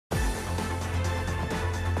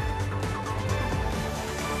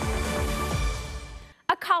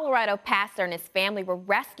Colorado pastor and his family were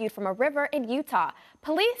rescued from a river in Utah.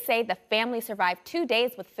 Police say the family survived 2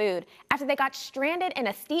 days with food after they got stranded in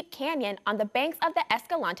a steep canyon on the banks of the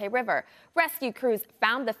Escalante River. Rescue crews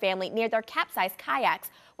found the family near their capsized kayaks.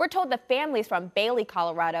 We're told the family's from Bailey,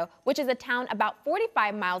 Colorado, which is a town about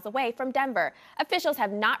 45 miles away from Denver. Officials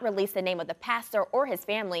have not released the name of the pastor or his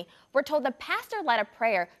family. We're told the pastor led a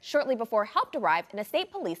prayer shortly before help arrived in a state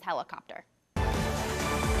police helicopter.